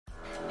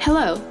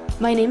Hello,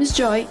 my name is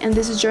Joy, and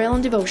this is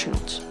Joyland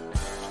Devotionals.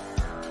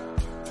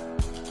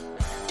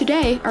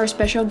 Today, our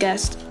special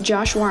guest,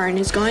 Josh Warren,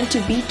 is going to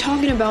be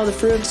talking about the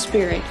fruit of the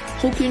Spirit.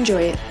 Hope you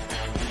enjoy it.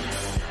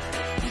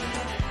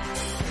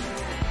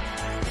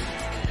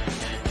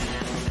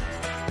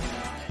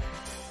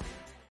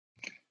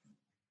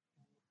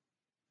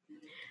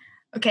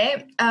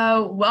 Okay,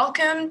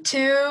 welcome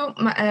to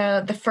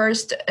the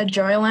first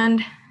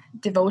Joyland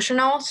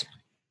Devotionals.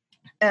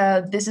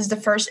 This is the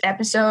first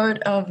episode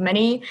of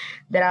many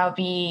that I'll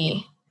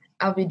be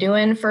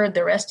doing for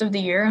the rest of the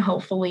year.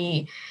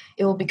 Hopefully,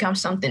 it will become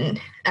something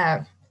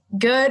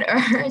good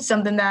or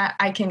something that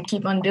I can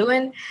keep on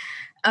doing.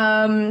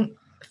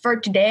 For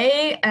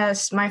today,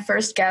 as my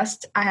first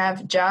guest, I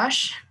have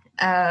Josh,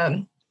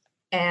 and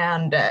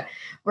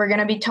we're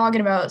gonna be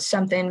talking about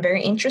something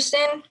very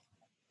interesting.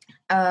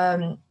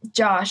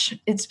 Josh,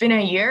 it's been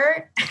a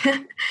year.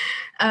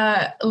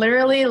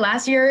 Literally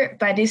last year,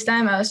 by this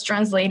time, I was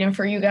translating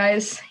for you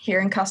guys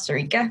here in Costa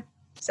Rica.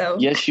 So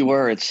yes, you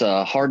were. It's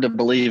hard to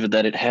believe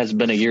that it has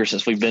been a year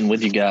since we've been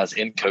with you guys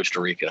in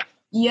Costa Rica.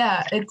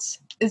 Yeah, it's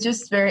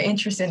just very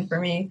interesting for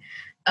me.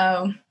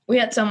 We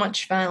had so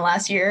much fun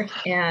last year,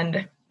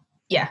 and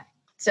yeah.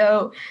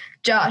 So,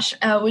 Josh,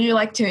 would you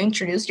like to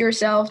introduce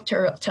yourself?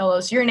 Tell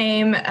us your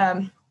name.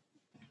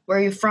 Where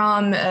are you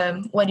from?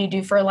 What do you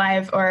do for a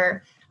life?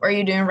 Or what are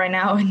you doing right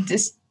now in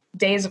these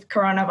days of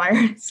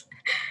coronavirus?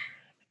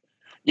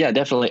 Yeah,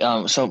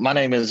 definitely. So my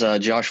name is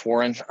Josh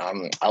Warren.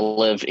 I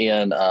live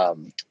in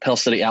Pell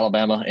City,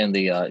 Alabama in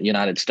the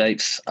United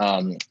States.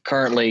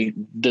 Currently,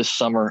 this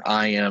summer,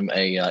 I am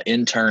a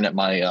intern at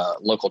my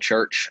local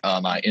church.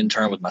 I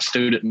intern with my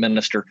student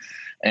minister,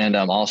 and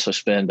also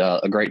spend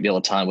a great deal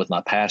of time with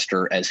my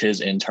pastor as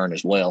his intern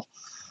as well.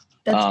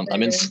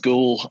 I'm in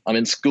school. I'm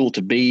in school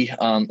to be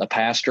a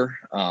pastor.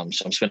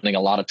 So I'm spending a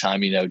lot of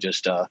time,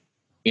 just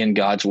in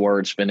God's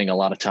word, spending a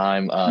lot of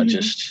time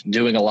just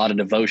doing a lot of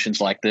devotions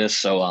like this.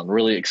 So I'm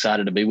really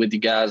excited to be with you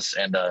guys.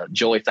 And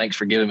Joy, thanks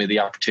for giving me the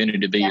opportunity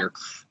to be your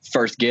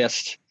first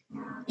guest.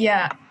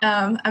 Yeah,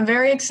 I'm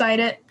very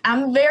excited.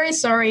 I'm very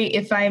sorry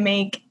if I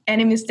make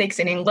any mistakes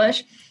in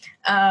English,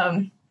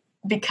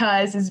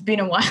 because it's been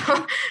a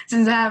while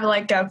since I have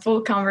like a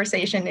full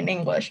conversation in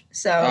English.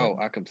 So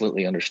I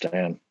completely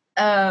understand.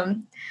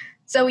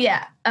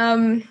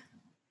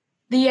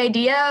 The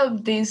idea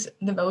of these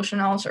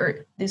devotionals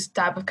or this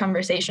type of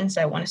conversations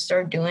I want to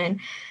start doing,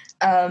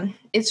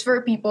 it's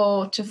for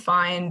people to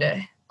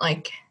find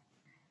like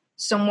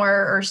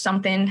somewhere or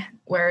something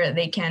where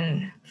they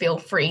can feel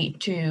free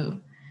to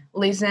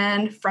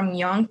listen from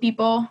young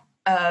people,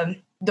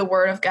 the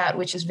word of God,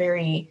 which is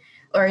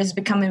is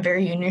becoming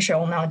very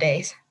unusual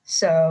nowadays.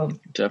 So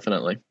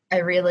definitely, I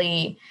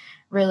really,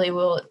 really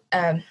will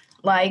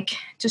like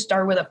to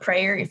start with a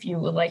prayer if you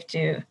would like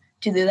to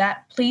do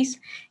that, please.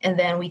 And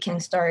then we can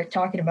start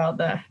talking about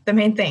the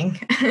main thing.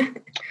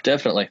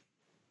 Definitely.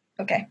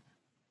 Okay.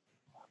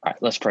 All right,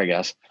 let's pray,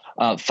 guys.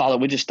 Father,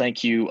 we just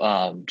thank you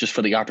just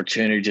for the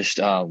opportunity, just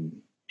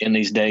in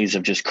these days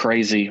of just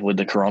crazy with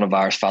the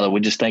coronavirus. Father,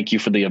 we just thank you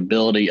for the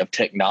ability of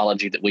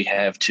technology that we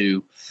have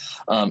to,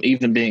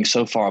 even being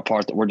so far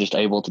apart that we're just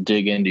able to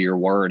dig into your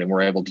word and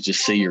we're able to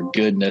just see your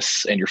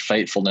goodness and your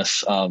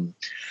faithfulness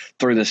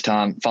through this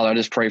time. Father, I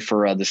just pray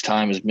for this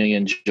time as me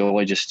and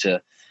Joy just to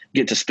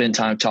get to spend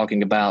time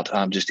talking about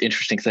just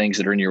interesting things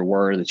that are in your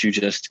word, that you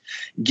just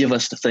give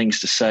us the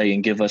things to say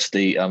and give us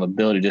the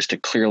ability just to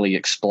clearly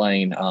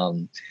explain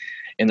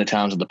in the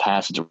times of the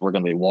passage that we're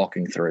going to be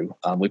walking through.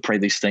 We pray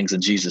these things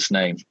in Jesus'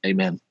 name.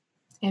 Amen.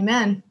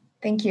 Amen.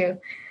 Thank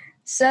you.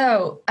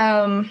 So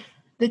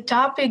the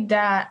topic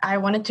that I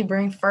wanted to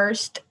bring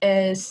first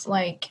is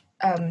like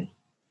the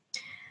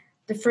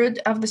fruit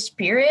of the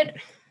Spirit.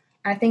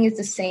 I think it's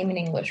the same in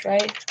English,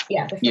 right?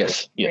 Yeah.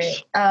 Yes.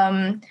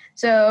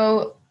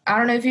 So I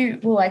don't know if you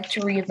would like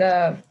to read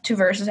the two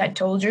verses I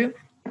told you,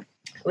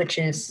 which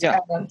is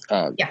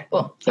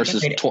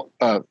verses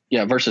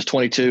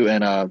 22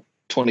 and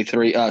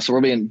 23. So we're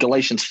being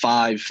Galatians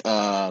 5,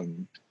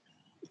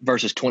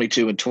 verses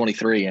 22 and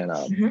 23,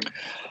 and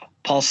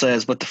Paul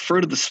says, "But the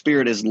fruit of the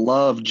Spirit is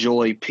love,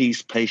 joy,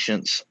 peace,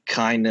 patience,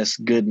 kindness,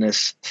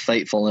 goodness,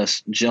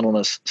 faithfulness,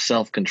 gentleness,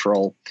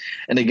 self-control,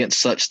 and against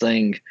such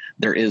thing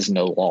there is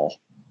no law."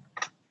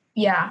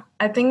 Yeah,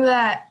 I think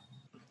that,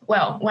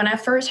 when I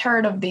first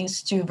heard of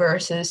these two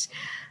verses,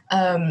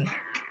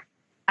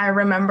 I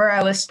remember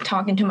I was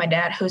talking to my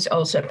dad, who's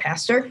also a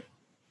pastor,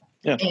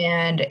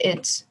 and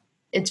it's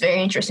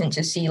very interesting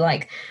to see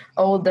like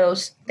all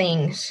those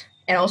things,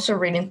 and also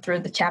reading through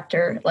the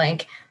chapter,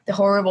 like the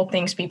horrible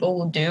things people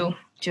will do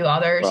to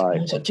others,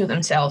 and also to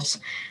themselves.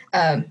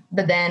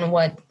 But then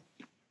what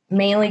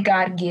mainly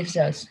God gives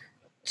us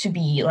to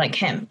be like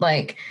him.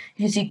 Like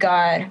you see,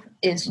 God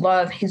is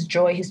love, his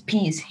joy, his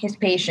peace, his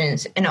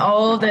patience, and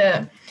all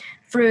the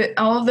fruit,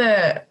 all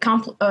the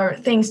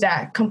things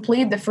that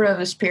complete the fruit of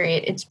the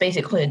Spirit. It's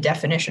basically a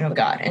definition of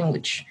God, and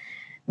which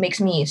makes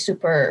me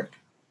super,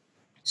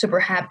 super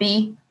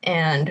happy,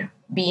 and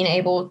being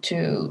able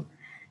to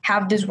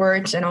have these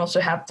words and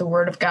also have the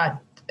word of God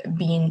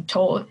being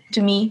told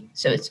to me.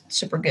 So it's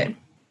super good.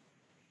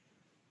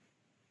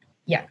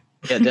 Yeah.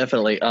 Yeah,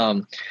 definitely. I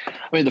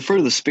mean, the fruit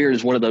of the Spirit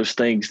is one of those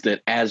things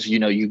that as,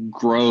 you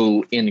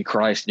grow in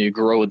Christ and you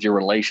grow with your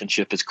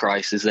relationship as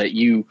Christ, is that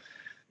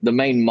the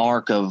main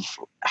mark of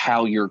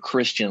how your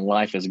Christian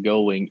life is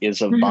going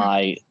is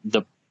by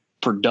the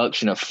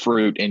production of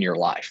fruit in your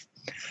life.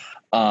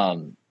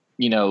 Paul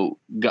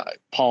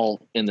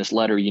in this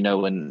letter,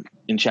 in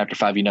chapter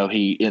 5,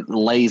 it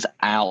lays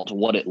out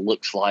what it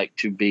looks like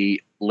to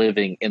be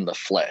living in the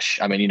flesh.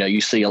 I mean, you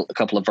see a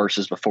couple of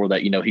verses before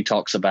that, he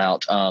talks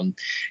about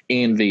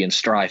envy and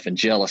strife and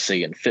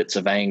jealousy and fits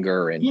of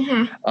anger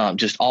and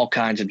just all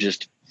kinds of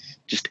just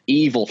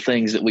evil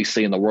things that we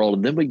see in the world.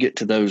 And then we get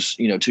to those,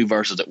 2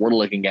 verses that we're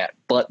looking at,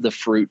 but the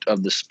fruit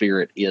of the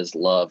Spirit is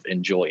love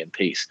and joy and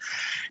peace.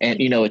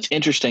 And, it's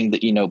interesting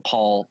that,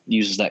 Paul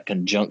uses that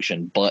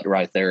conjunction, but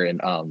right there in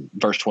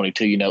verse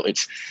 22,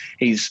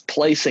 he's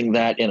placing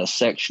that in a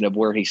section of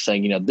where he's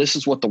saying, this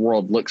is what the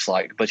world looks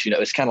like. But,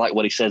 it's kind of like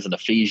what he says in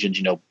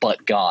Ephesians,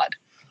 but God.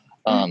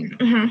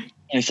 And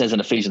he says in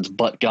Ephesians,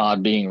 but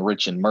God being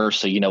rich in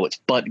mercy,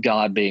 it's but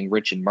God being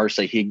rich in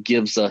mercy. He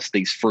gives us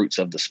these fruits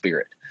of the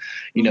Spirit.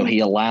 He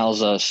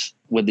allows us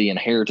with the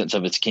inheritance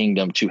of his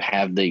kingdom to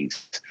have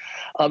these.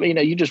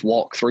 You just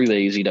walk through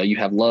these, you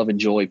have love and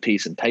joy,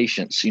 peace and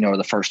patience, are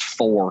the first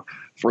 4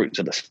 fruits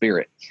of the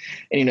Spirit.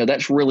 And,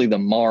 that's really the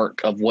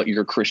mark of what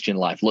your Christian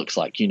life looks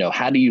like.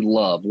 How do you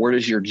love? Where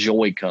does your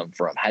joy come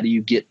from? How do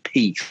you get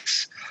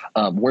peace?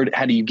 How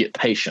do you get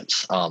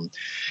patience?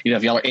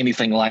 If y'all are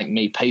anything like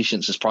me,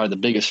 patience is probably the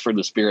biggest fruit of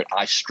the Spirit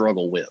I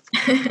struggle with.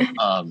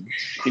 I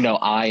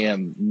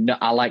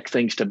like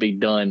things to be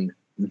done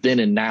then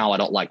and now. I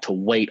don't like to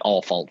wait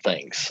off on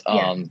things.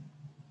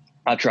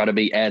 I try to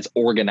be as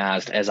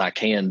organized as I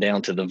can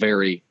down to the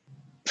very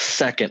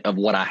second of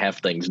what I have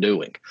things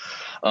doing.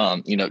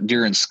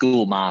 During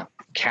school, my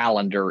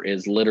calendar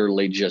is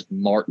literally just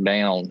marked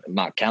down.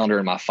 My calendar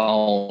in my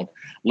phone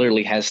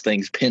literally has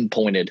things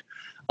pinpointed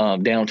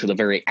down to the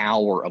very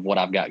hour of what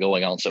I've got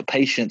going on. So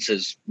patience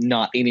is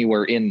not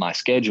anywhere in my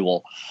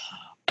schedule,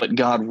 but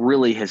God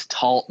really has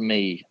taught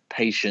me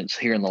patience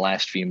here in the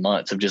last few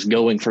months of just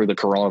going through the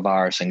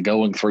coronavirus and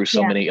going through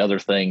so many other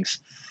things,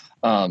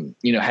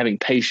 having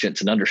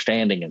patience and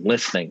understanding and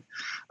listening.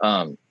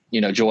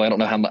 Joy, I don't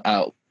know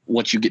how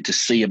what you get to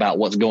see about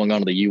what's going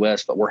on in the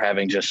U.S., but we're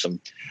having some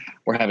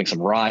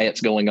riots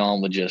going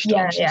on with just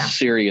some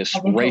serious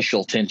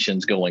racial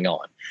tensions going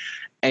on.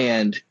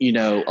 And,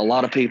 a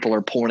lot of people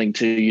are pointing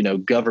to,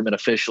 government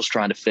officials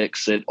trying to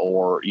fix it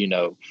or,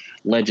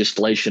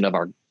 legislation of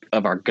our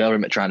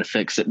government trying to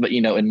fix it. But,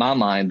 in my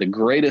mind, the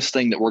greatest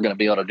thing that we're going to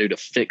be able to do to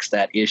fix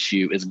that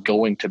issue is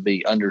going to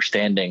be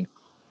understanding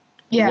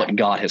what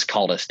God has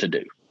called us to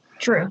do.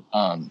 True.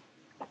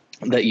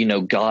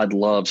 That, God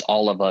loves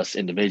all of us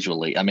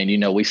individually. I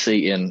mean, we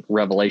see in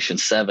Revelation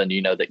 7,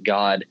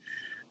 that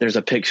there's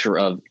a picture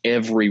of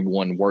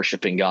everyone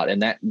worshiping God.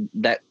 And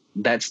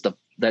that's the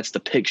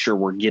picture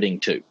we're getting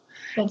to.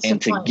 And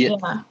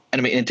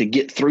to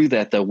get through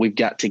that, though, we've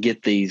got to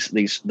get the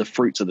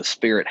fruits of the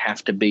Spirit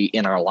have to be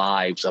in our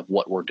lives of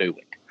what we're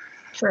doing.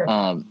 True.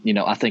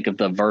 I think of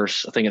the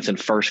verse, I think it's in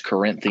 1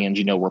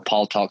 Corinthians, where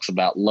Paul talks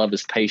about love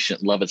is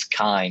patient, love is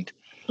kind.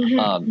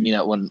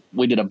 When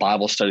we did a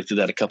Bible study through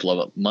that a couple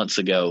of months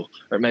ago,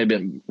 or it may have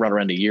been right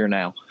around a year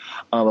now,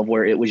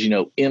 where it was,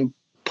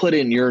 put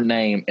in your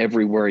name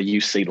everywhere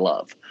you see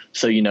love.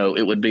 So,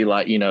 it would be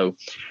like,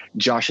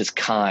 Josh is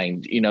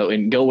kind,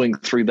 and going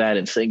through that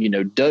and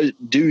saying,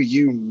 do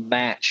you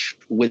match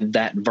with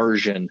that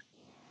version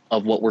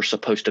of what we're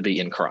supposed to be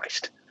in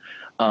Christ?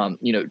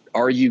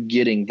 Are you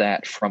getting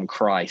that from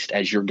Christ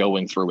as you're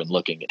going through and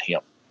looking at him?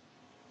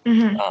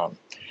 And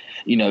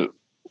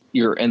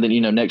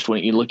then, next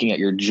one, you're looking at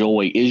your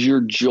joy. Is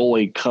your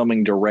joy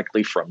coming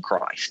directly from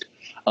Christ?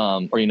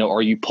 Or,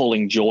 are you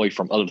pulling joy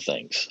from other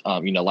things?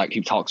 Like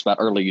he talks about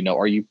earlier,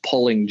 are you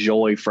pulling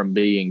joy from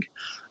being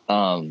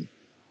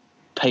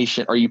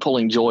patient? Are you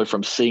pulling joy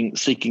from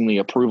seeking the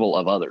approval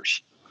of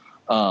others?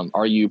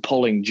 Are you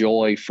pulling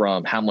joy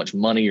from how much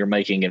money you're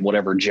making in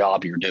whatever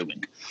job you're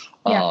doing?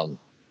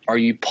 Are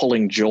you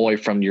pulling joy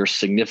from your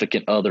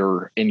significant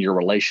other in your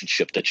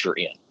relationship that you're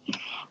in?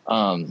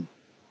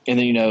 And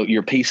then,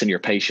 your peace and your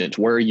patience,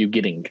 where are you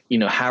getting,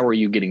 how are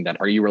you getting that?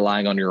 Are you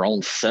relying on your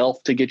own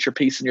self to get your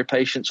peace and your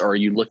patience? Or are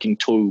you looking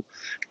to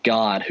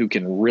God who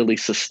can really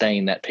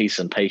sustain that peace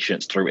and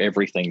patience through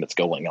everything that's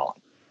going on?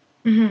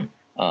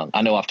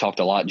 I know I've talked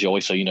a lot, Joy,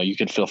 so, you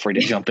can feel free to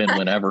jump in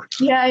whenever.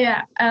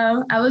 Yeah.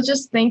 I was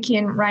just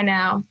thinking right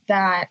now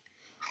that,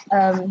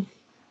 right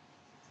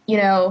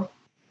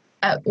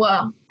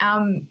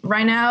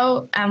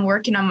now I'm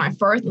working on my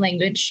 4th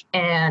language,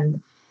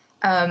 and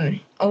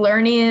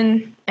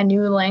learning a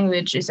new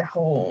language is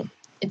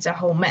it's a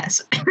whole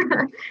mess.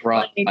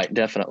 Right,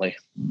 definitely.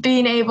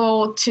 Being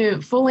able to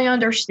fully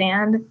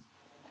understand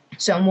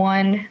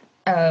someone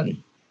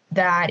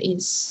that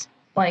is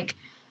like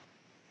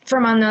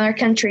from another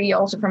country,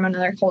 also from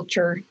another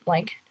culture.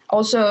 Like,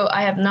 also,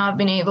 I have not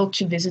been able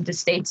to visit the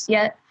States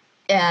yet,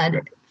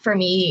 and for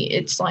me,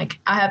 it's like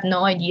I have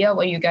no idea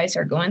what you guys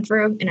are going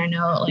through, and I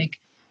know like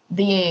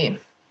the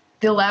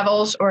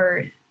levels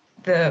or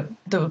the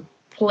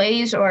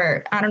place,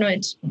 or I don't know,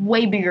 it's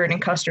way bigger than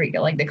Costa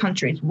Rica. Like the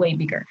country is way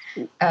bigger.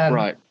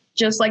 Right.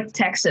 Just like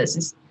Texas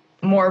is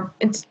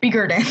it's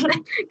bigger than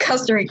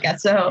Costa Rica.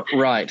 So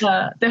Right.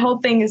 The whole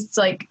thing is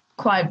like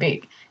quite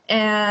big.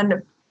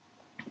 And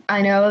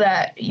I know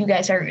that you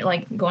guys are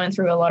like going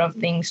through a lot of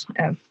things,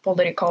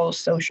 political,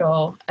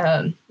 social,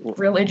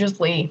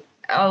 religiously,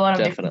 a lot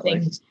of different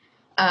Definitely. things.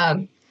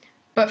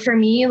 But for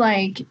me,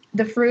 like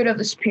the fruit of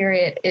the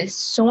spirit is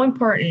so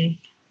important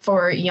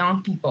for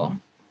young people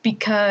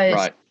because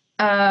Right.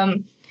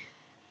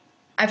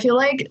 I feel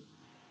like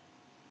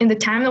in the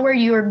time where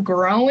you are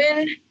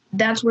growing,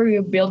 that's where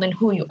you're building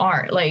who you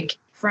are. Like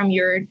from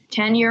your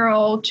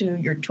 10-year-old to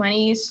your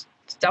 20s,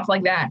 stuff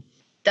like that.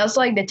 That's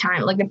like the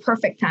time, like the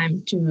perfect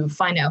time to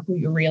find out who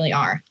you really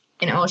are.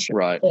 And also,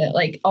 Right.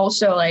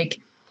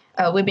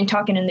 we've been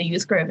talking in the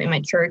youth group in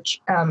my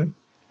church.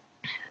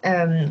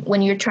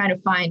 When you're trying to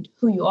find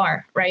who you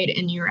are, right,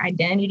 and your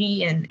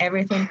identity and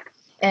everything.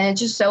 And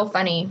it's just so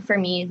funny for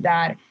me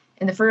that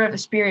in the fruit of the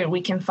spirit, we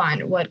can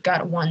find what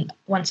God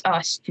wants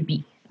us to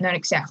be, not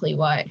exactly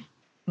what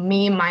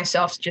me,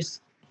 myself,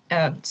 just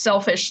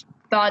selfish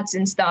thoughts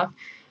and stuff,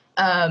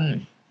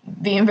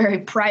 being very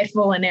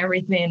prideful and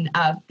everything,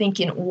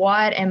 thinking,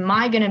 what am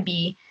I going to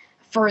be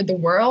for the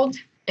world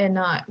and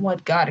not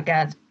what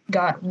God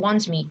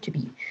wants me to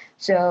be.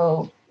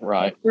 So,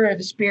 Right. fruit of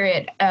the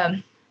spirit,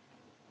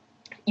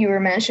 you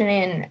were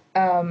mentioning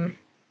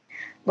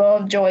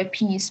love, joy,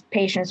 peace,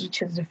 patience,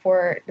 which is the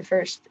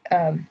first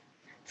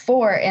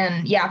four.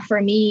 And yeah,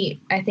 for me,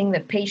 I think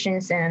that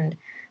patience and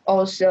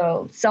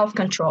also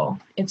self-control,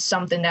 it's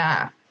something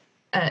that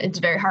it's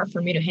very hard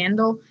for me to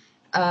handle.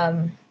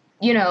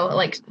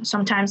 Like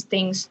sometimes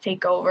things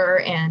take over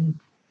and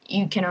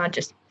you cannot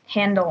just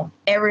handle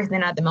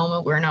everything at the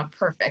moment. We're not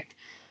perfect,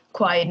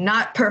 quite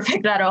not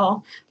perfect at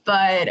all.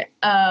 But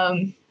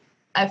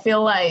I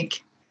feel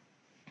like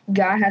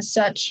God has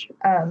such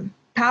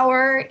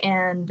power,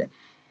 and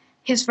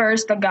He's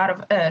first the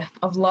God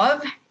of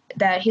love,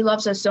 that He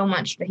loves us so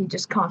much that He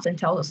just constantly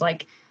tells us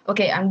like,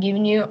 okay, I'm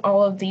giving you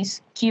all of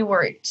these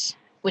keywords,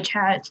 which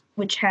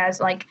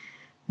has like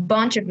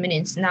bunch of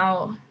meanings.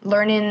 Now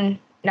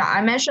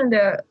I mentioned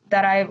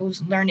that I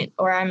was learning,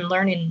 or I'm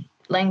learning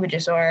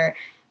languages or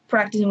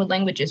practicing with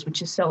languages,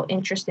 which is so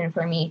interesting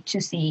for me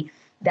to see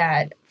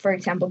that, for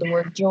example, the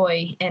word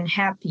joy and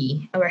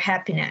happy or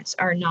happiness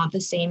are not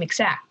the same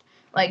exact.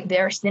 Like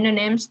they're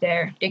synonyms,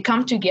 they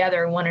come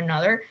together one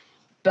another,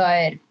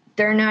 but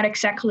they're not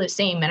exactly the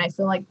same. And I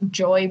feel like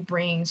joy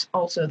brings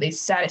also the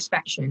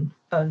satisfaction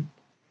of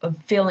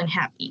feeling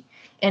happy.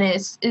 And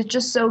it's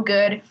just so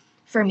good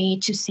for me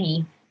to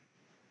see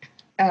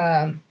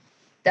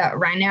that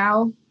right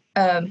now,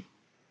 um,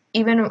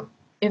 even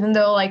even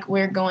though like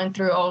we're going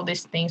through all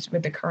these things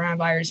with the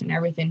coronavirus and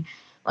everything,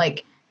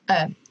 like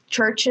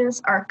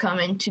churches are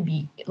coming to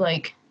be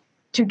like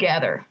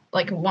together,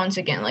 like once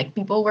again, like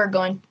people were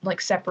going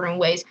like separate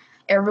ways,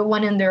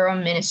 everyone in their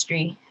own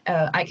ministry.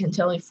 I can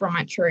tell you from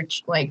my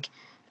church, like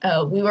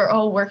we were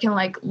all working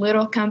like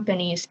little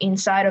companies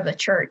inside of the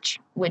church,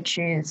 which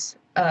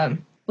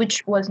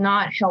was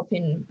not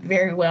helping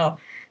very well,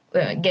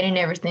 getting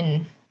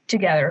everything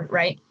together,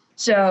 right?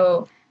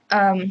 So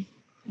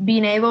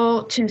being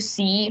able to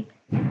see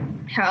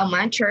how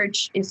my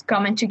church is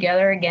coming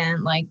together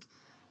again, like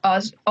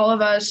all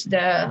of us,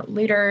 the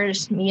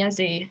leaders, me as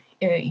a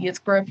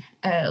youth group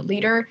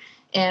leader,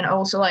 and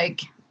also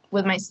like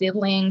with my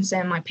siblings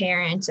and my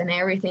parents and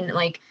everything,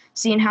 like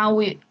seeing how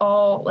we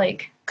all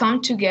like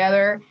come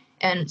together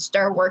and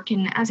start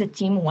working as a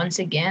team once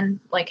again,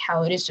 like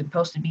how it is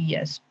supposed to be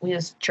as we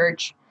as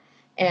church.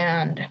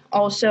 And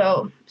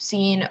also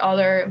seeing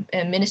other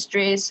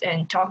ministries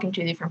and talking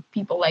to different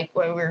people, like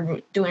what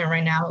we're doing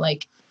right now,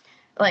 like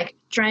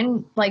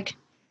trying, like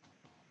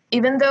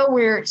even though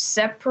we're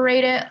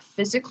separated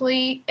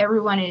physically,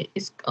 everyone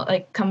is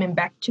like coming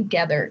back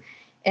together,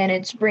 and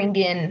it's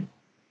bringing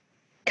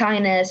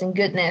kindness and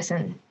goodness,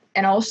 and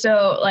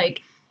also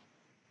like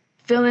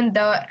feeling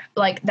that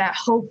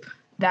hope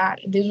that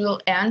this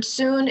will end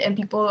soon. And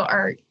people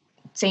are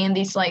saying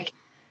these like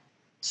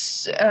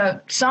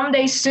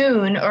someday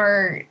soon,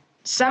 or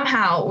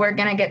somehow we're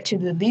gonna get to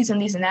do these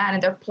and these and that,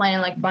 and they're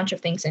planning like a bunch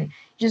of things, and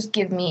just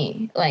give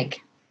me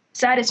like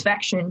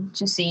satisfaction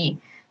to see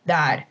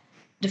that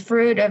the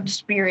fruit of the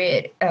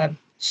spirit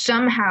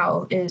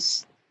somehow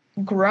is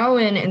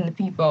growing in the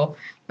people,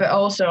 but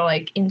also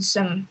like in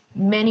some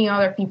many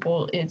other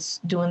people it's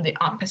doing the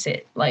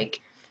opposite.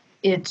 Like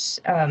it's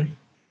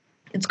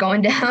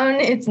going down.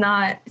 It's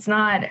not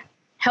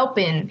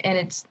helping, and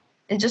it's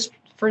just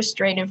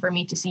frustrating for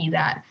me to see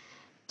that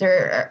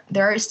there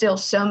are still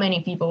so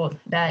many people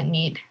that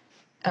need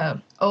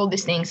all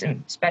these things,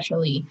 and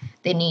especially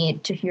they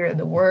need to hear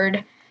the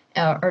word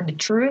or the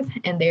truth,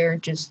 and they're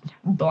just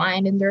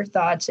blind in their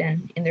thoughts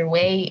and in their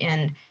way,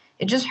 and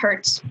it just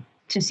hurts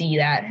to see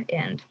that.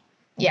 And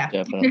yeah.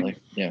 Definitely.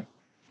 Yeah.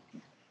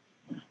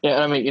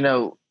 Yeah, I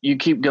mean, you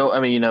keep going. I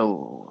mean,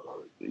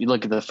 you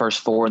look at the first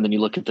four, and then you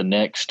look at the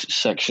next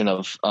section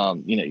of,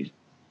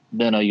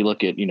 then you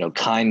look at,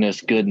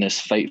 kindness, goodness,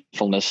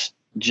 faithfulness,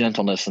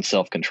 gentleness, and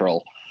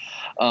self-control.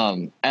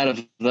 Out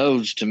of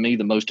those, to me,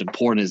 the most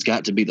important has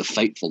got to be the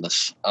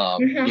faithfulness.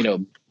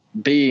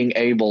 Being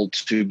able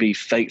to be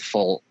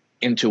faithful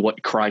into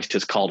what Christ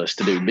has called us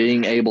to do,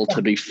 being able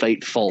to be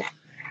faithful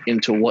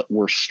into what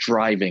we're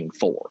striving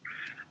for.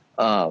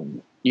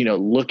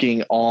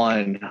 Looking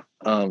on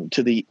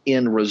to the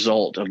end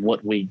result of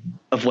what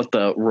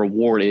the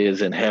reward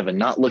is in heaven,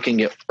 not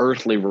looking at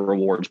earthly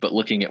rewards, but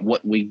looking at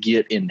what we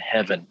get in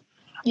heaven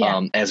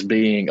as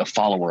being a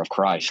follower of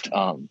Christ,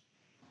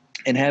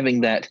 and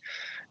having that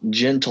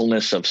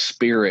gentleness of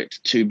spirit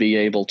to be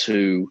able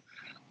to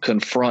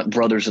confront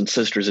brothers and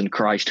sisters in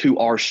Christ who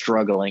are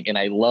struggling in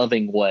a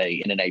loving way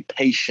and in a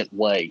patient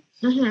way.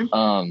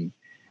 And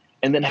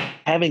then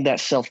having that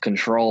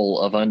self-control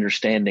of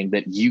understanding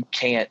that you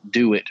can't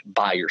do it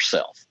by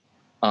yourself.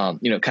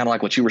 Kind of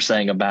like what you were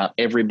saying about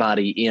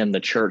everybody in the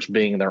church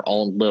being their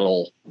own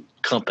little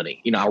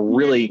company. I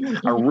really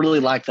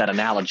like that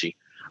analogy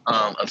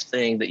of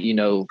saying that,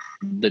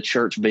 the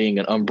church being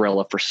an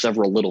umbrella for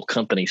several little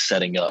companies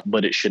setting up,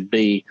 but it should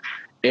be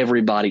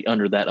everybody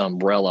under that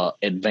umbrella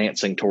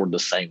advancing toward the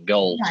same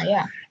goal.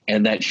 Yeah.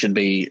 And that should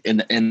be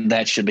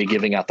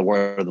giving out the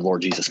word of the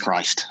Lord Jesus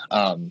Christ.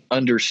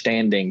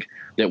 Understanding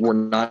that we're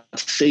not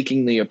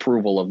seeking the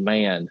approval of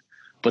man,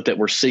 but that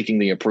we're seeking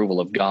the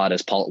approval of God,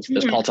 as Paul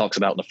talks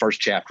about in the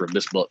first chapter of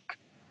this book.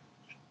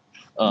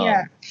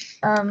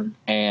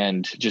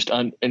 And just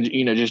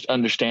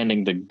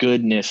understanding the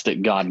goodness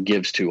that God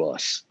gives to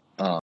us.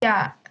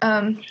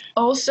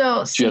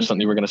 Also, do you have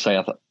something you were going to say?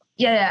 I thought.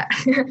 Yeah.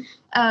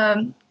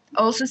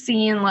 Also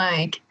seeing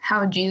like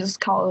how Jesus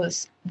calls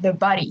us the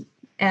body,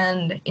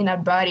 and in a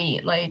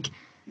body, like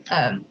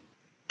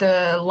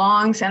the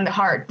lungs and the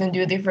heart don't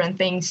do different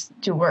things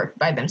to work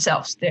by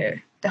themselves.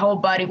 The whole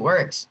body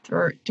works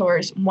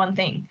towards one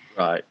thing,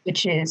 right?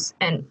 Which is,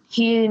 and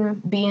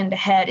him being the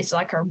head is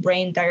like our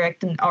brain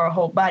directing our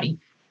whole body,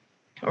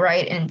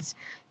 right? And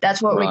that's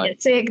why we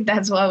get sick.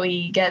 That's why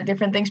we get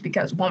different things,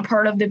 because one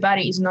part of the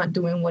body is not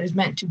doing what is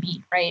meant to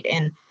be, right?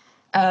 And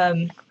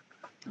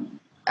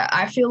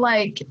I feel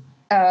like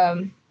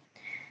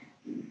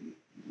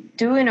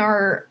doing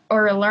or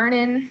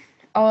learning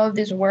all of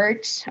these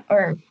words,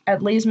 or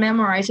at least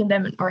memorizing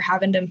them or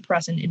having them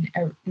present in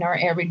our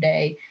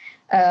everyday.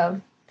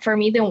 For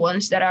me, the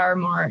ones that are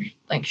more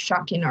like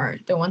shocking, or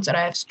the ones that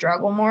I have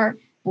struggled more,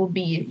 will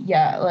be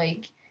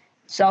like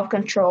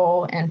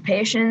self-control and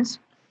patience.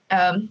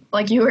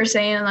 Like you were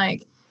saying,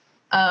 like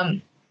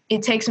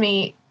it takes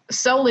me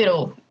so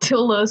little to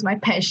lose my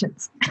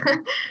patience.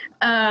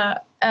 And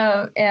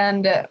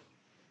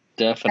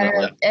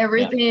definitely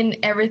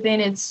everything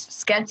is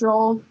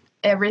scheduled,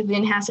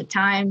 everything has a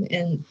time,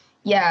 and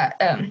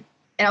and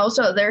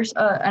also there's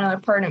another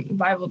part in the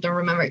Bible, don't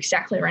remember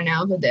exactly right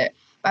now, but the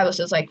Bible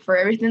says, like, for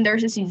everything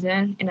there's a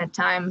season and a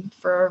time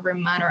for every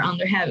matter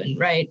under heaven,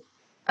 right?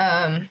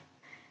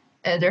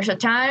 There's a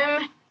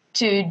time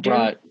to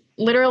do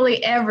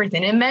literally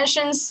everything. It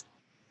mentions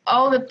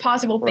all the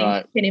possible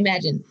things you can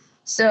imagine.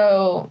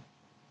 So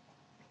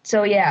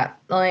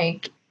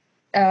like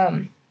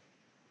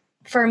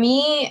for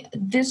me,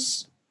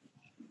 this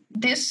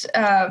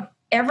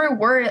every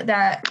word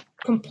that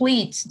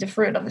completes the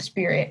fruit of the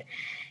Spirit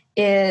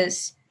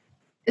is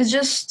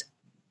just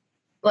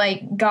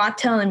like God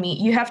telling me,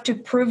 you have to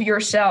prove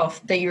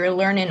yourself that you're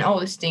learning all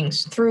these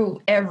things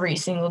through every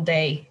single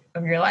day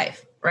of your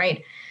life,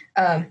 right?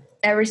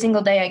 Every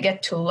single day I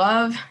get to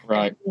love.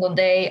 Right. Every single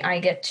day I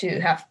get to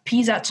have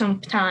peace at some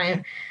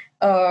time,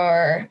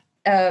 or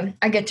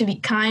I get to be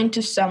kind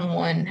to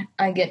someone.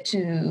 I get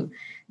to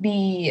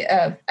be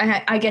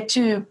I get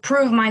to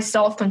prove my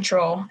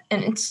self-control,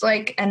 and it's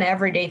like an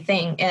everyday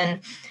thing.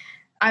 And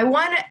I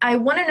want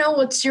to know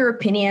what's your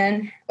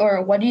opinion,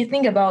 or what do you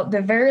think about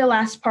the very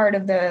last part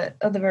of the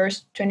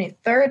verse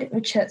 23rd,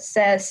 which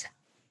says,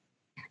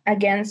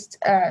 "Against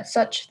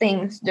such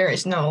things there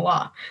is no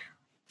law."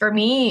 For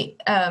me,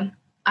 I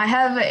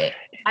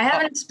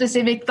haven't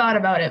specific thought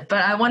about it,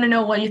 but I want to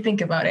know what you think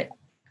about it.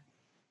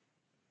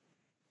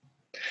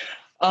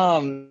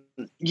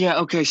 Yeah.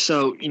 Okay.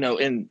 So,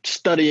 in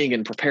studying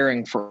and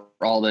preparing for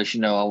all this,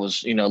 I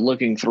was,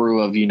 looking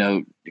through of,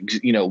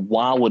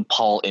 why would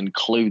Paul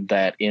include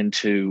that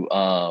into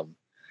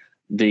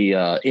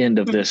the end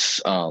of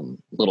this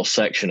little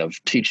section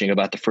of teaching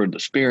about the fruit of the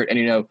Spirit?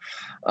 And,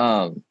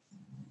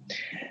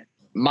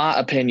 my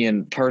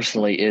opinion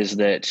personally is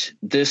that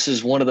this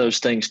is one of those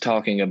things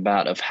talking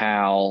about of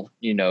how,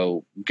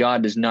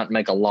 God does not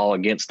make a law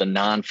against the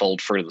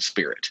ninefold fruit of the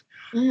Spirit.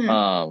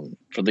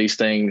 For these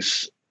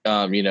things,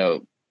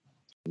 there's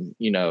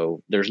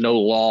no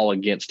law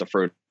against the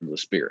fruit of the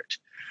Spirit.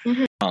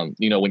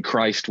 When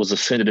Christ was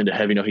ascended into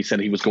heaven, he said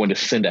he was going to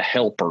send a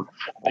helper,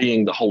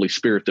 being the Holy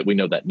Spirit that we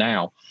know that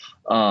now.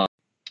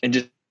 And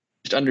just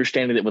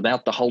understanding that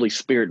without the Holy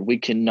Spirit, we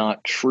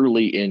cannot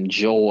truly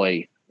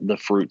enjoy the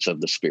fruits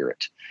of the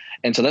Spirit.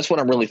 And so that's what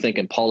I'm really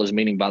thinking Paul is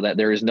meaning by that.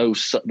 There is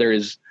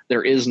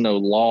no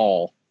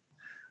law,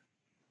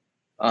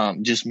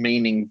 just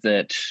meaning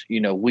that,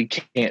 we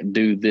can't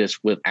do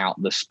this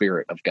without the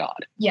Spirit of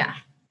God. Yeah.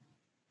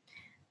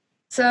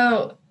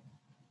 So,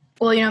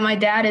 well, my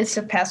dad is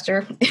a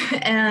pastor,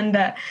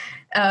 and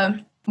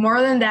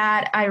more than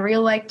that, I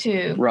really like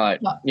to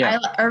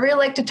I really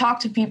like to talk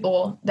to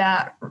people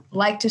that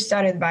like to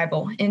study the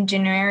Bible. In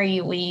January,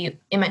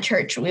 in my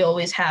church, we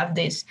always have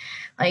this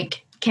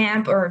like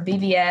camp or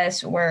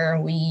VBS where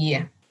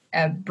we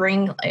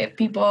bring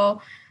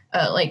people.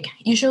 Like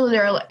usually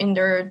they're in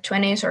their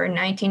 20s or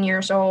 19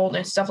 years old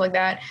and stuff like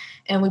that,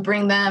 and we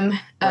bring them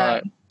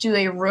to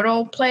a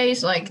rural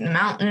place like the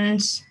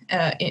mountains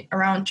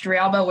around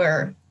Turrialba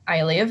where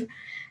I live,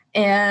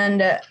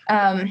 and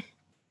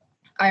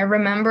I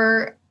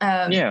remember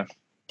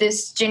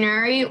this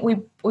January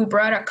we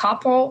brought a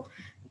couple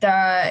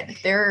that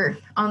they're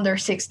on their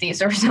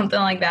 60s or something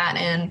like that,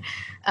 and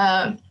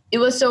it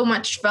was so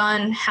much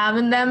fun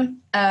having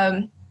them.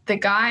 The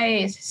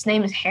guy, his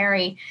name is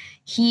Harry.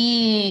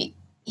 He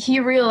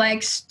really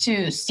likes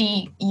to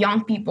see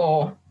young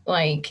people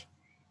like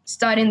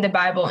studying the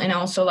Bible and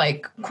also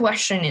like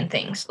questioning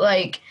things,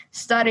 like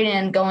studying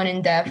and going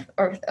in depth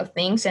of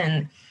things.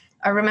 And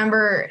I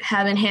remember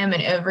having him,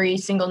 and every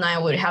single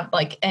night would have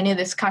like any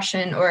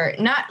discussion, or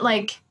not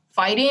like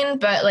fighting,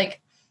 but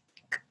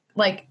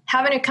like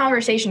having a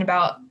conversation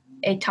about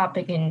a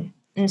topic in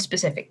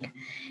specific.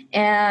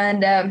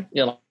 And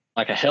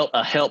like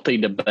a healthy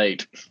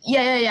debate.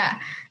 Yeah.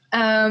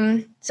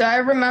 So I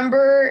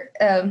remember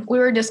we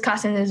were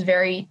discussing this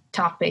very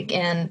topic,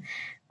 and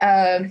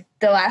the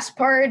last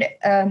part,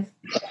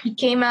 he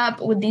came up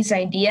with this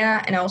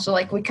idea, and also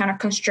like we kind of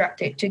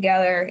constructed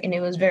together, and it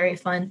was very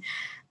fun.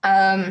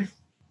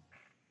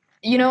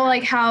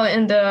 Like how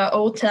in the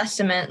Old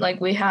Testament, like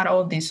we had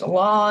all these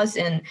laws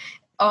and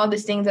all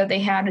these things that they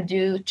had to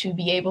do to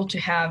be able to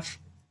have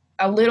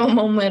a little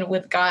moment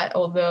with God,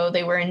 although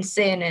they were in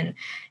sin, and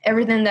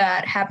everything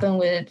that happened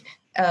with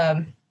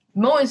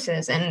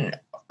Moses and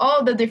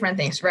all the different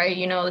things, right?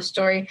 The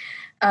story,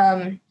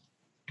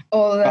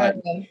 all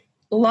the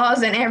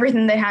laws and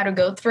everything they had to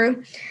go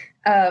through.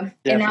 And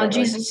now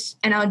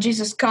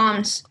Jesus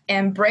comes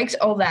and breaks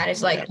all that.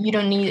 It's like you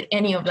don't need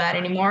any of that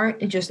anymore.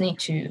 You just need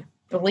to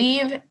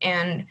believe,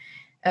 and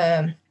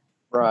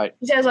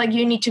he says like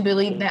you need to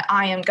believe that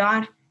I am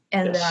God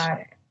and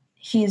that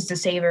He is the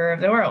Savior of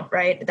the world,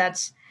 right?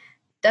 That's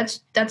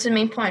the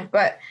main point.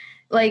 But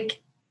like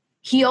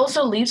He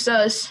also leaves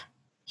us.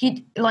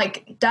 He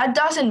like that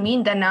doesn't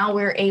mean that now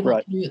we're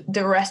able to do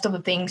the rest of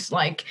the things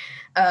like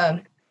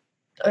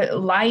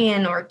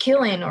lying or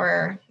killing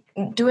or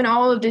doing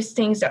all of these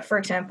things that, for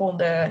example,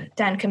 the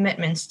 10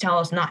 Commandments tell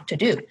us not to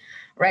do,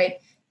 right?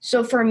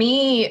 So for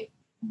me,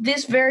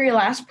 this very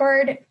last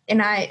part,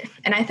 and I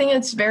think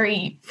it's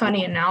very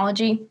funny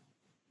analogy.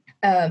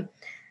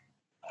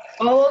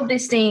 All of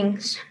these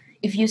things,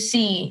 if you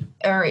see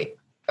or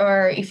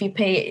if you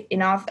pay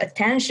enough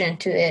attention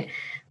to it,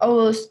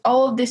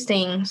 all of these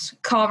things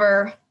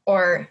cover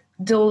or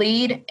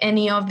delete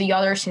any of the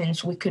other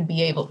sins we could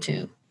be able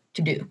to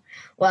do.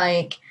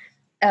 Like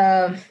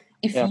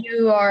if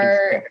you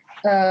are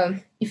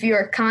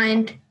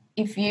kind,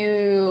 if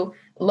you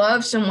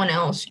love someone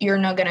else, you're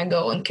not gonna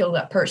go and kill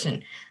that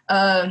person.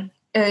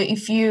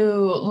 If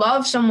you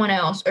love someone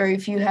else, or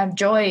if you have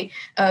joy,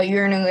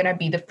 you're not gonna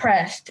be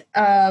depressed.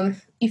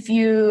 If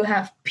you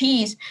have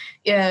peace,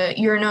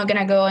 you're not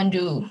gonna go and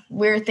do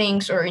weird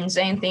things or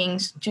insane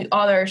things to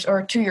others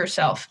or to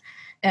yourself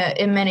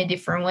in many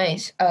different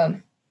ways.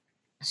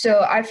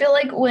 So I feel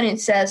like when it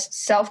says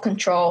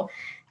self-control,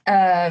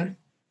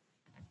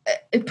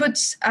 it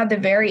puts at the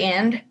very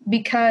end,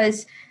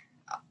 because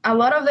a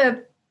lot of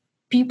the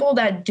people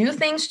that do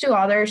things to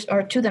others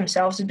or to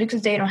themselves is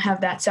because they don't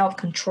have that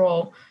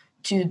self-control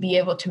to be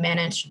able to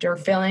manage their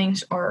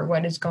feelings or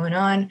what is going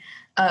on.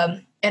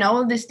 And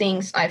all of these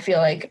things, I feel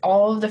like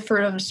all of the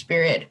fruit of the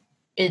Spirit,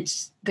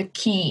 it's the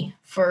key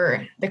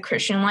for the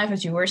Christian life,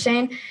 as you were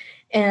saying.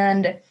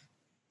 And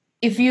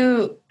if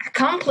you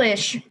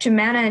accomplish to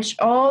manage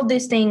all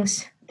these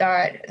things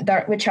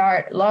that which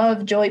are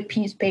love, joy,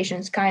 peace,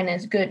 patience,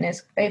 kindness,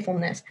 goodness,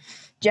 faithfulness,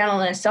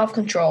 gentleness,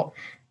 self-control,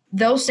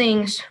 those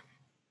things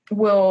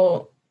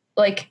will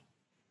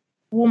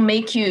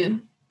make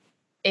you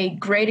a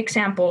great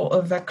example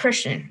of a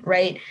Christian,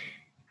 right?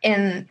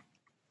 And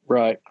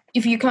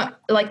if you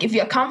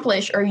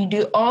accomplish or you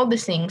do all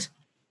these things,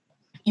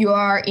 you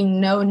are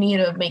in no need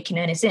of making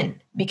any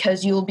sin,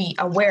 because you'll be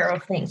aware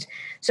of things.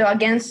 So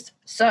against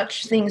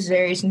such things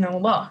there is no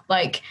law.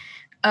 Like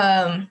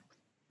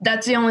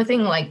that's the only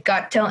thing. Like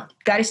God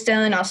is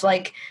telling us,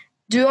 like,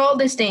 do all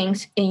these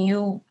things, and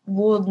you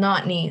would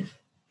not need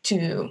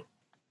to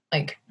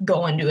like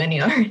go and do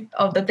any other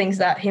of the things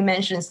that He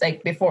mentions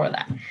like before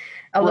that,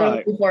 a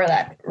little before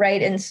that,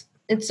 right? And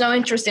it's so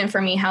interesting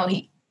for me how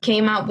He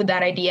came up with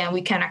that idea, and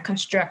we kind of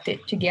construct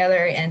it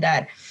together, and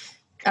that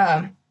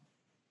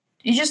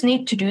you just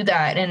need to do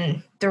that,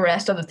 and the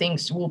rest of the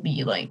things will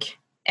be like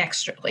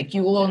extra. Like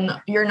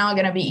you're not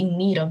going to be in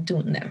need of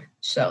doing them.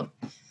 So.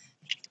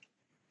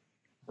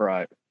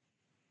 Right.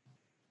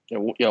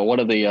 Yeah. One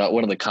of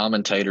the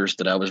commentators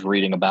that I was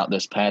reading about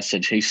this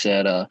passage, he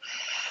said,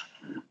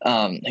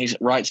 he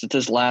writes that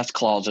this last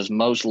clause is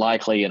most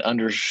likely an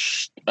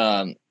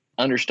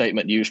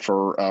understatement used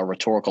for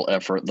rhetorical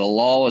effort. The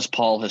law, as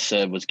Paul has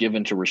said, was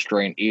given to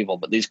restrain evil,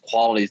 but these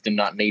qualities do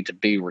not need to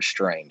be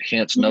restrained.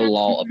 Hence, no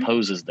law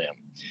opposes them.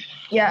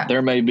 Yeah.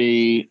 There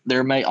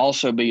may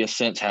also be a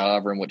sense,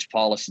 however, in which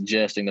Paul is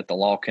suggesting that the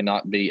law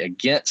cannot be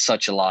against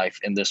such a life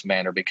in this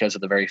manner because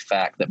of the very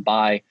fact that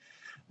by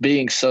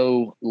being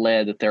so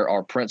led that there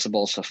are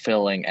principles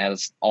fulfilling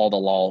as all the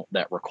law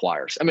that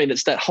requires. I mean,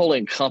 it's that whole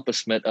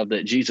encompassment of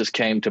that Jesus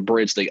came to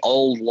bridge the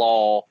old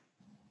law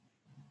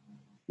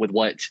with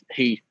what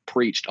he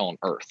preached on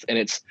earth. And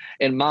it's,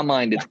 in my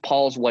mind, it's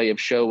Paul's way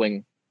of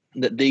showing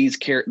that these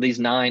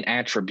 9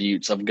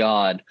 attributes of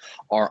God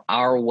are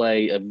our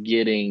way of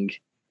getting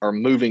or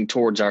moving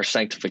towards our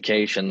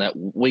sanctification that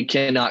we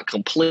cannot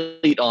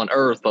complete on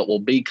earth, but will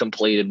be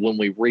completed when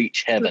we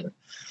reach heaven.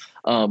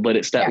 But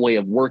it's that way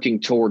of working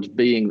towards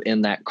being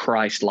in that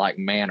Christ-like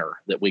manner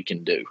that we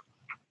can do.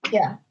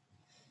 Yeah.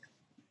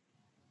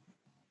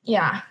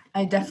 Yeah,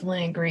 I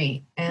definitely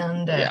agree.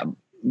 And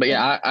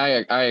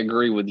I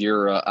agree with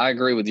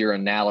your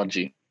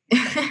analogy.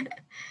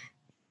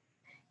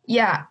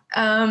 Yeah.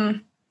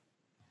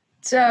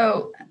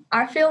 So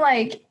I feel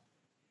like,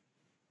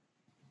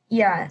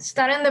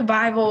 studying the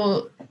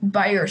Bible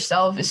by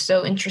yourself is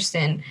so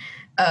interesting.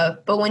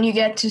 But when you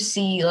get to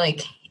see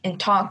and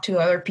talk to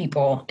other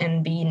people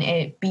and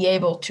be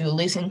able to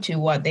listen to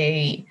what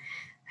they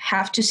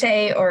have to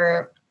say,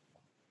 or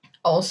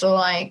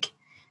also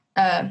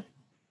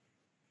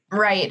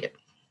right,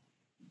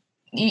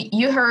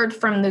 you heard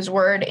from this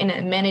word in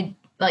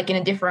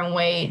a different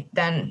way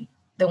than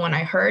the one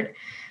I heard.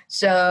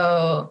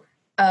 So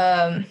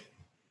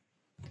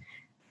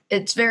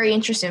it's very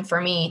interesting for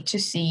me to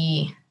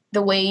see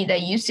the way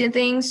that you see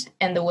things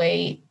and the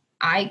way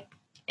I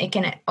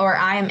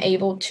am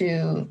able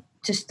to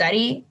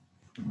study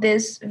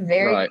this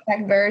very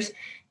exact verse.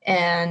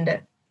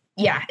 And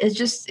it's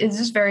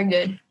just very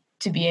good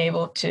to be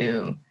able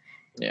to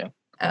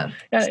and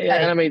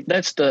I mean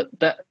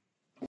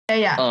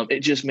it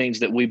just means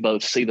that we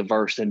both see the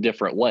verse in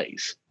different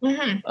ways.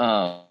 And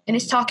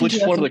it's talking, which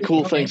is one of the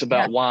cool things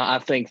about why I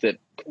think that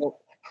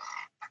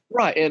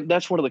right. And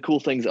that's one of the cool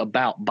things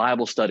about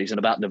Bible studies and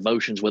about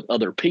devotions with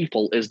other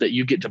people is that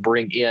you get to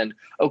bring in,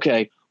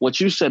 okay, what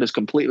you said is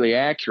completely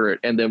accurate.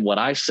 And then what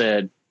I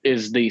said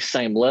is the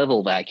same level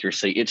of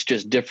accuracy. It's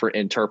just different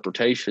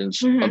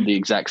interpretations of the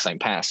exact same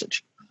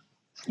passage.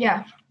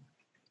 Yeah.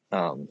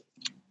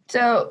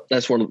 So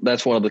that's one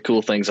of the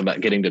cool things about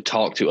getting to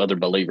talk to other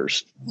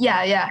believers.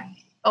 Yeah.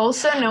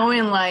 Also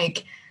knowing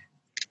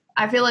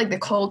I feel like the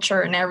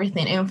culture and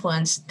everything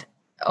influenced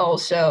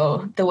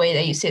also the way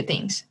that you see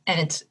things, and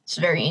it's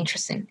very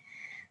interesting.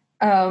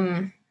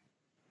 I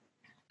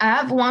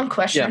have one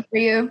question for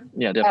you.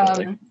 Yeah,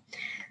 definitely.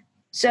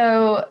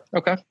 So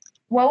okay,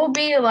 what would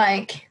be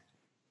an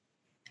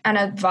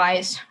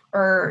advice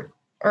or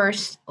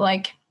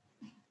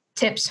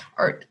tips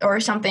or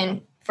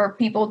something for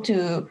people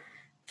to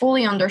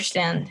fully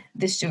understand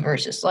these 2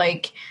 verses,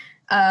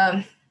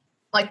 to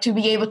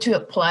be able to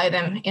apply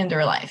them in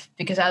their life,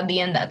 because at the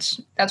end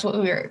that's what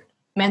we're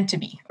meant to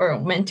be or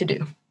meant to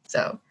do.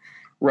 So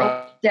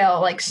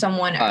tell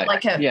someone a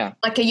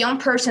young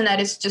person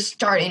that is just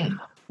starting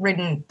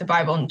reading the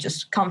Bible and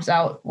just comes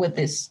out with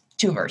these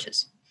 2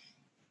 verses.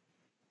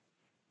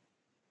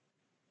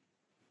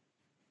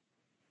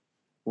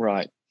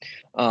 Right.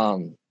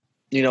 And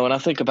I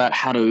think about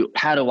how do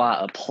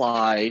I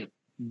apply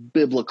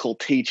biblical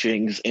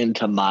teachings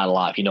into my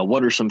life?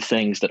 What are some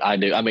things that I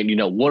do? I mean,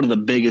 one of the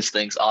biggest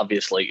things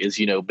obviously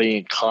is,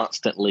 being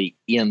constantly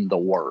in the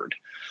Word.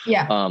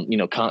 Yeah.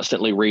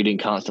 Constantly reading,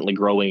 constantly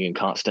growing, and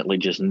constantly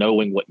just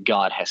knowing what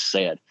God has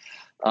said.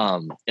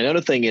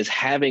 Another thing is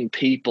having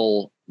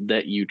people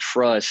that you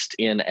trust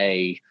in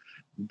a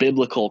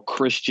biblical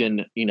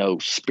Christian,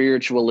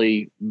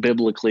 spiritually,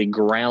 biblically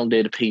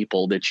grounded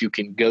people that you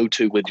can go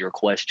to with your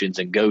questions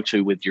and go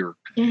to with your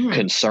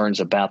concerns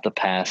about the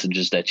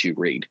passages that you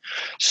read.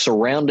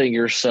 Surrounding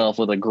yourself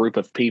with a group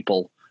of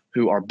people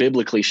who are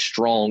biblically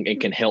strong and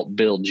can help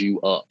build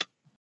you up.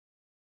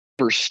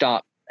 Never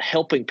stop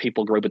helping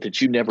people grow, but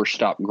that you never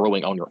stop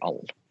growing on your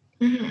own.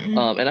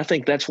 And I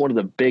think that's one of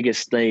the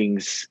biggest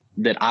things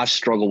that I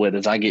struggle with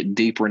as I get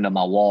deeper into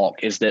my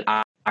walk is that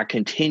I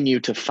continue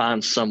to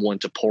find someone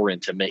to pour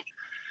into me,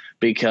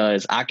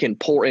 because I can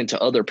pour into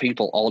other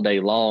people all day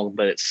long,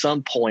 but at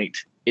some point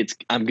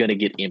I'm going to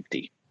get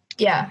empty.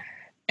 Yeah.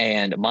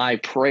 And my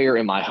prayer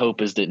and my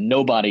hope is that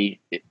nobody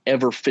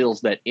ever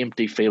feels that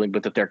empty feeling,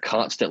 but that they're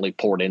constantly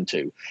poured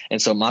into.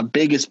 And so my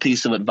biggest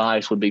piece of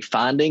advice would be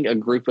finding a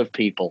group of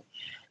people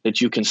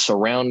that you can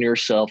surround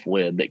yourself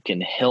with that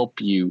can help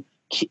you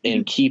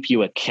and keep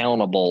you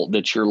accountable,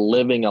 that you're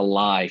living a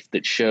life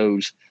that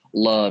shows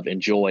love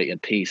and joy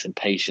and peace and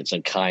patience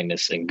and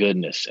kindness and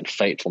goodness and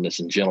faithfulness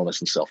and gentleness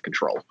and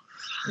self-control.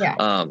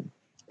 Yeah.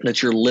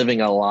 that you're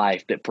living a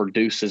life that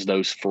produces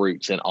those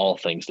fruits in all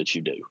things that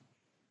you do.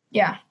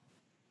 Yeah,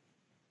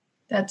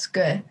 that's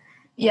good.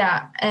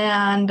 Yeah,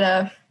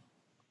 and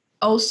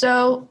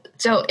also,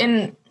 so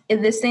in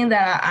this thing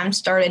that I'm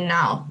starting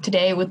now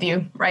today with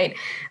you, right?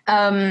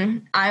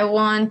 I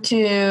want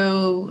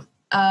to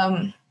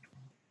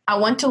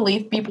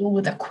leave people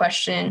with a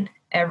question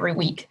every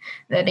week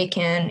that they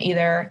can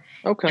either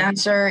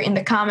answer in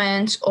the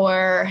comments,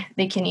 or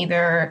they can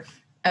either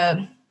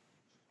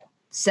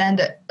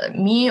send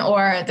me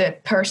or the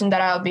person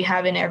that I'll be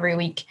having every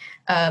week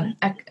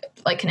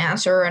like an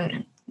answer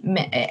on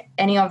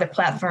any of the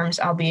platforms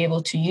I'll be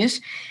able to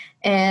use.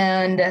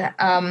 And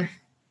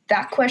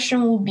that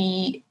question will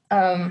be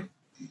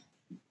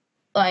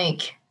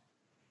like,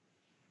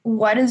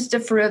 what is the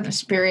fruit of the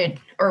Spirit,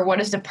 or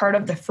what is the part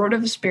of the fruit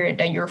of the Spirit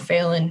that you're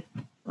failing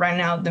right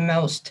now the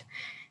most?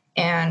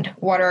 And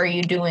what are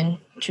you doing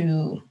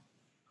to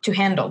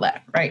handle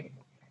that, right?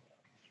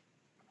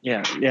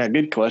 Yeah,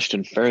 good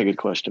question. Very good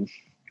question.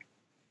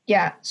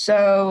 Yeah,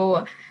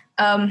 so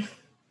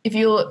if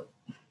you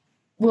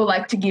would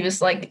like to give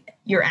us like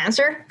your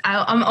answer,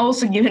 I'm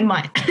also giving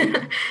mine.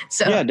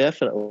 So yeah,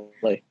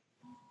 definitely.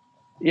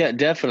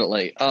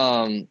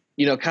 Kind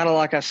of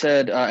like I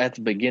said at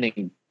the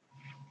beginning,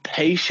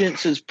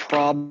 patience is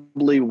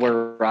probably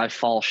where I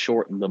fall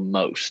short the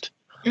most.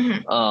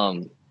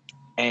 Mm-hmm.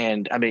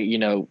 And I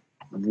mean,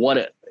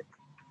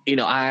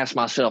 I ask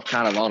myself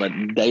kind of on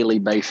a daily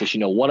basis,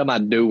 what am I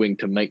doing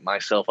to make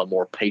myself a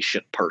more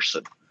patient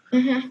person?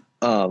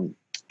 Mm-hmm.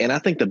 And I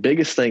think the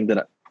biggest thing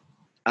that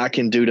I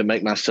can do to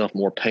make myself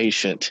more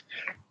patient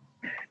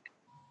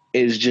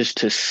is just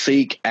to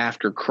seek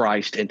after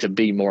Christ and to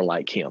be more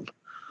like him.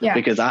 Yeah.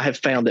 Because I have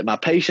found that my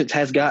patience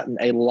has gotten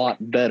a lot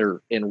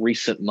better in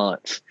recent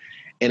months.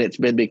 And it's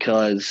been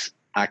because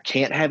I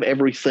can't have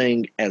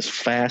everything as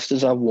fast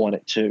as I want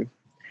it to.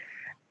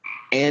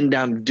 And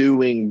I'm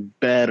doing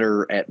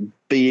better at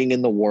being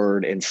in the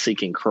Word and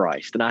seeking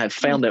Christ. And I have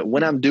found that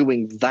when I'm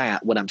doing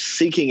that, when I'm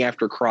seeking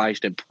after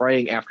Christ and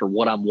praying after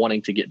what I'm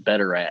wanting to get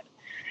better at,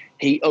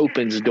 he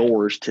opens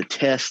doors to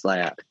test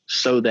that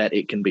so that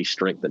it can be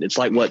strengthened. It's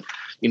like what,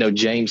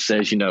 James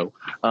says,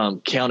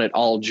 count it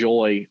all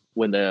joy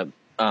when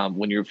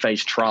you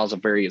face trials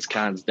of various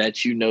kinds, that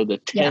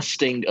the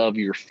testing of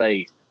your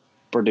faith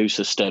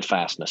produces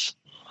steadfastness.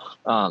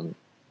 And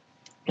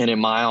in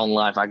my own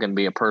life, I can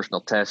be a personal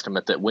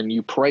testament that when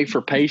you pray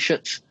for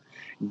patience,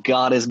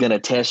 God is going to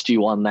test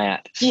you on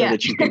that so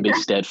that you can be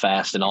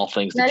steadfast in all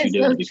things that you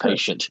do, and be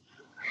patient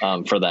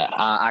for that.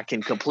 I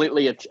can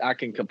completely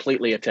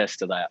attest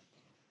to that.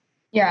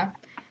 Yeah.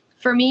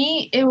 For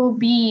me, it will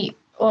be,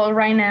 well,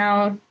 right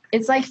now,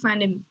 it's like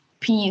finding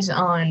peace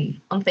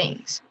on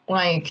things.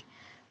 Like,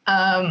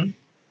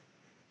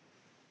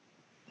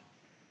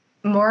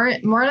 more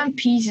than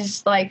peace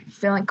is like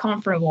feeling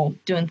comfortable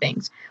doing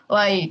things.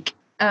 Like,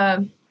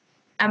 I'm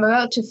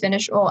about to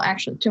finish, well,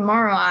 actually,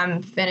 tomorrow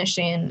I'm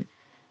finishing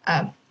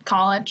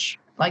college,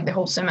 like the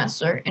whole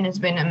semester, and it's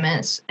been a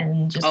mess.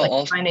 And just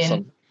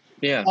awesome.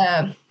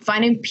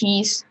 finding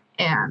peace,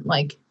 and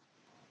like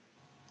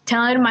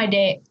telling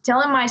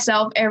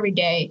myself every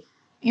day,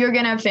 you're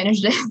gonna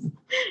finish this.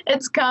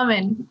 It's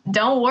coming.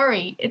 Don't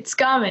worry. It's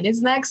coming.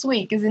 It's next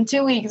week. It's in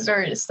 2 weeks,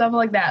 or stuff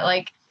like that.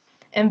 Like,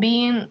 and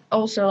being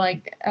also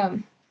like,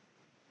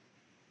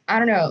 I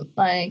don't know,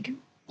 like,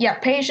 yeah,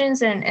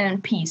 patience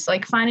and peace,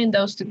 like finding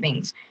those two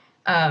things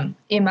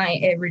in my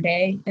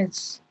everyday.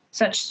 It's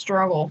such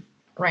struggle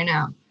right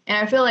now. And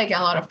I feel like a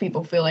lot of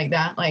people feel like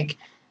that, like,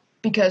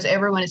 because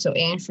everyone is so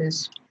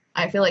anxious.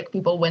 I feel like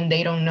people, when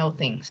they don't know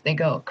things, they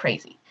go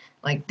crazy.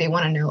 Like, they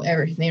want to know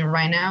everything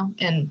right now.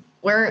 And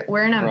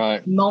we're in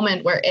a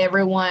moment where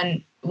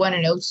everyone want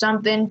to know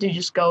something, to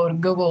just go to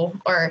Google,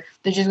 or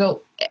to just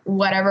go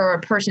whatever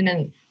person,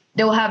 and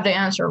they'll have the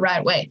answer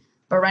right away.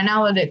 But right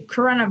now with the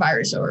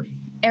coronavirus or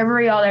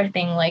every other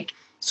thing, like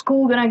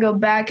school gonna go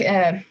back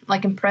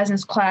like in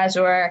presence class,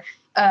 or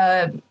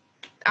I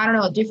don't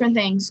know, different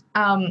things.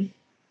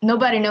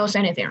 Nobody knows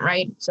anything,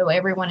 right? So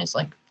everyone is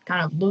like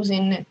kind of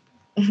losing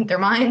their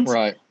minds.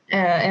 Right.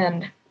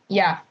 And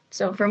yeah,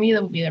 so for me,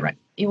 it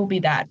will be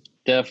that.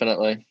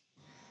 Definitely.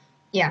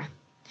 Yeah.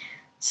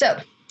 So,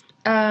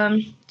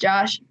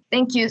 Josh,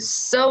 thank you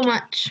so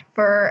much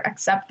for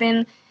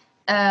accepting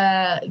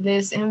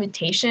this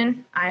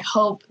invitation. I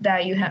hope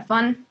that you had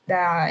fun,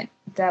 that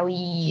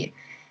we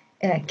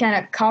kind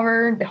of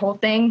covered the whole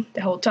thing,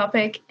 the whole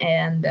topic,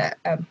 and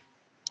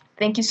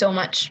thank you so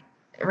much.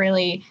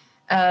 Really,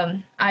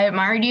 I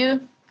admired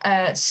you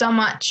so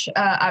much.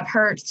 I've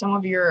heard some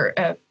of your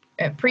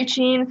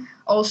preaching.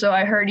 Also,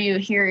 I heard you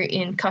here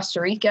in Costa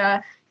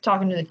Rica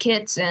talking to the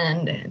kids,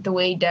 and the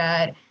way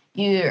that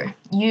you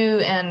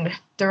and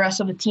the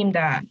rest of the team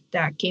that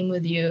came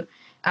with you.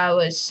 I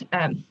was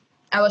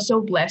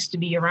so blessed to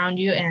be around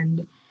you,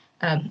 and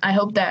I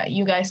hope that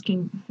you guys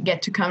can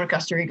get to come to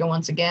Costa Rica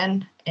once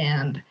again,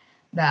 and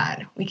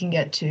that we can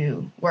get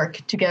to work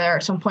together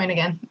at some point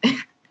again.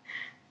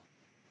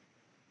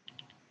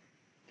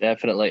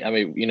 Definitely. I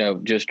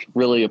mean, just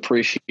really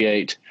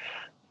appreciate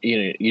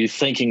you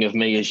thinking of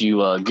me as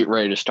you get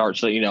ready to start.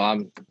 So,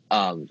 I'm,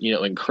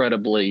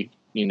 incredibly,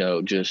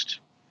 just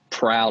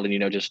proud,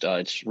 and,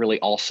 it's really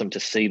awesome to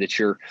see that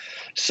you're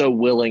so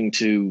willing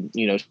to,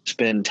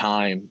 spend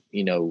time,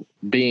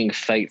 being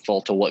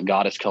faithful to what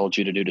God has called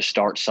you to do to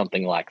start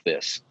something like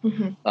this.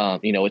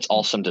 It's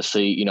awesome to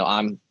see,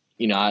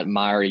 I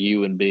admire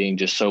you and being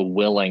just so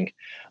willing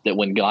that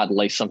when God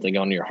lays something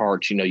on your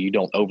heart, you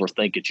don't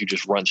overthink it. You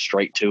just run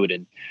straight to it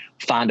and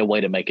find a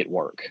way to make it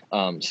work.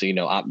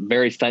 So, I'm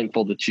very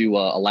thankful that you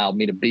allowed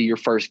me to be your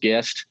first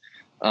guest.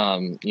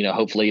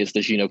 Hopefully as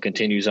this,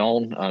 continues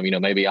on,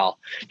 maybe I'll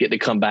get to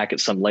come back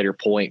at some later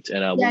point and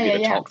we'll get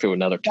to talk through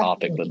another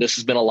topic. But this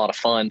has been a lot of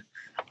fun.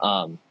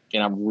 And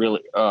I'm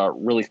really,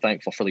 really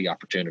thankful for the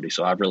opportunity.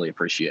 So I really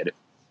appreciate it.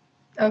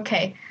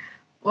 Okay.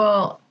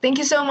 Well, thank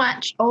you so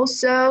much.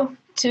 Also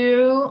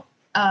to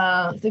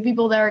the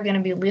people that are going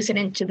to be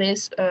listening to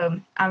this,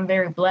 I'm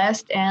very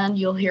blessed, and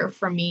you'll hear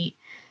from me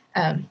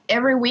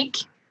every week,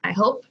 I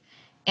hope.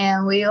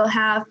 And we'll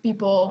have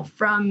people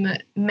from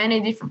many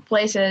different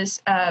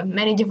places,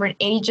 many different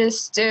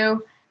ages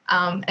too.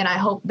 And I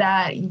hope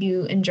that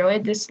you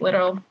enjoyed this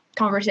little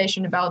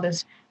conversation about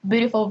this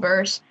beautiful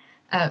verse,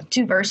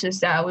 2 verses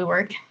that we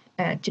work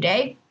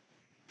today.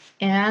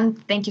 And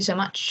thank you so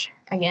much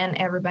again,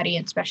 everybody,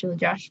 and especially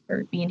Josh,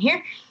 for being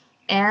here.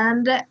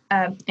 And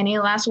any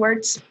last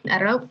words? I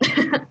don't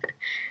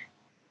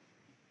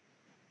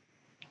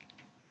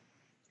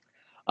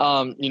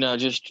know.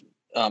 Just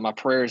my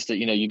prayer is that,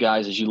 you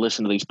guys, as you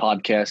listen to these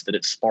podcasts, that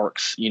it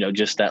sparks,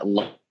 just that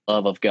love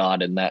of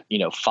God and that,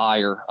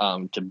 fire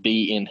to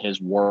be in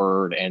his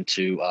word and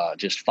to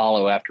just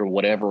follow after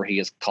whatever he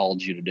has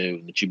called you to do,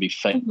 and that you be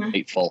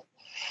faithful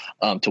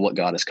to what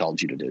God has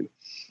called you to do.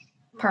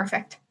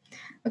 Perfect.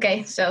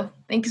 Okay, so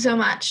thank you so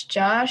much,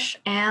 Josh,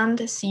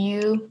 and see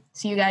you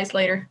guys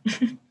later.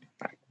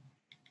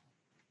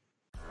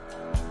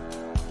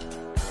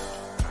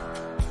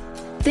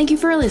 Thank you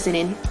for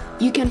listening.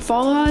 You can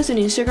follow us on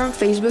Instagram,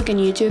 Facebook, and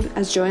YouTube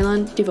as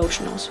Joyland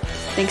Devotionals.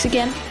 Thanks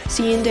again.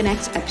 See you in the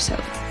next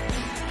episode.